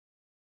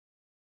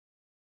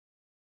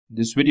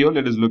This video,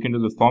 let us look into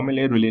the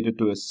formulae related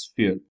to a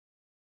sphere.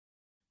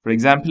 For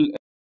example,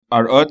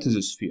 our Earth is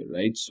a sphere,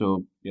 right?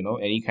 So,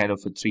 any kind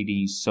of a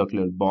 3D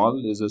circular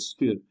ball is a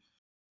sphere.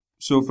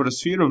 So, for a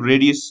sphere of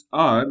radius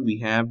r,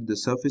 we have the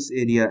surface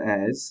area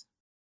as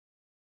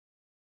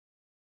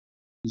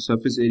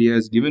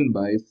given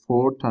by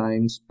 4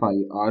 times pi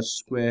r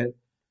square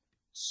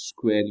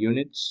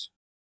units.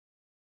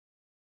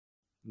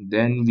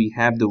 Then we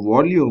have the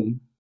volume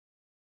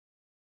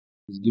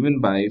is given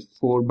by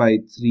 4 by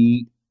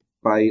 3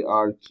 pi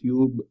r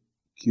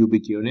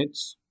cubic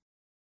units.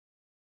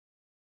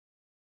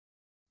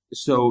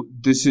 So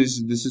this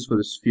is for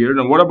a sphere.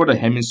 Now what about a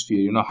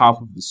hemisphere? Half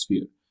of the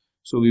sphere.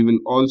 So we will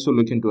also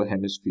look into a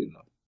hemisphere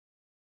now.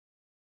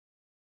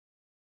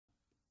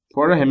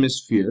 For a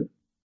hemisphere,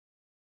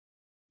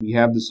 we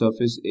have the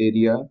surface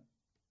area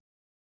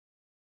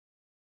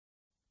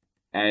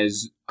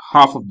as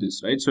half of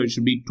this, right? So it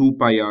should be 2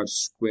 pi r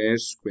square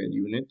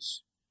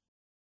units.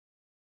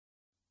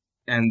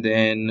 And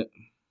then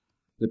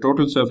the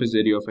total surface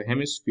area of a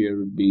hemisphere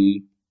would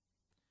be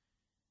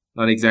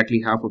not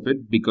exactly half of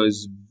it,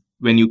 because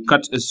when you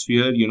cut a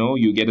sphere,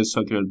 you get a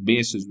circular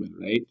base as well,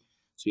 right?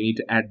 So you need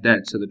to add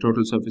that. So the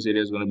total surface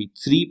area is going to be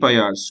 3 pi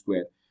r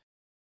square.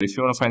 If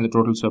you want to find the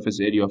total surface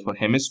area of a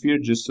hemisphere,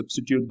 just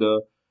substitute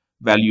the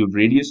value of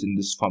radius in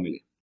this formula.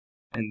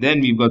 And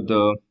then we've got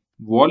the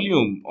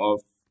volume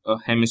of a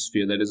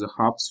hemisphere, that is a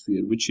half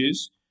sphere, which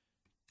is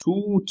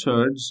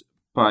 2/3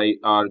 pi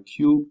r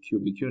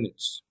cubic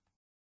units.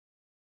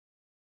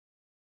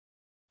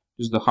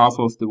 This is the half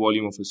of the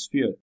volume of a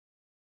sphere.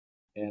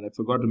 And I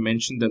forgot to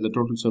mention that the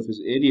total surface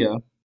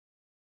area,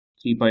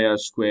 3 pi r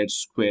square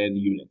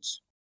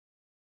units.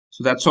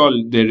 So that's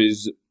all there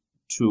is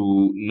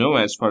to know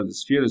as far as the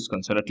sphere is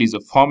concerned, at least the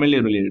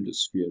formula related to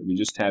sphere. We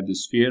just have the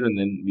sphere, and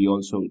then we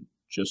also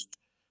just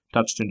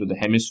touched into the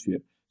hemisphere.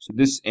 So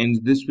this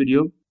ends this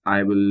video.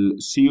 I will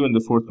see you in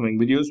the forthcoming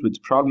videos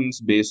with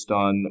problems based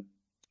on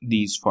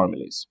these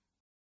formulas.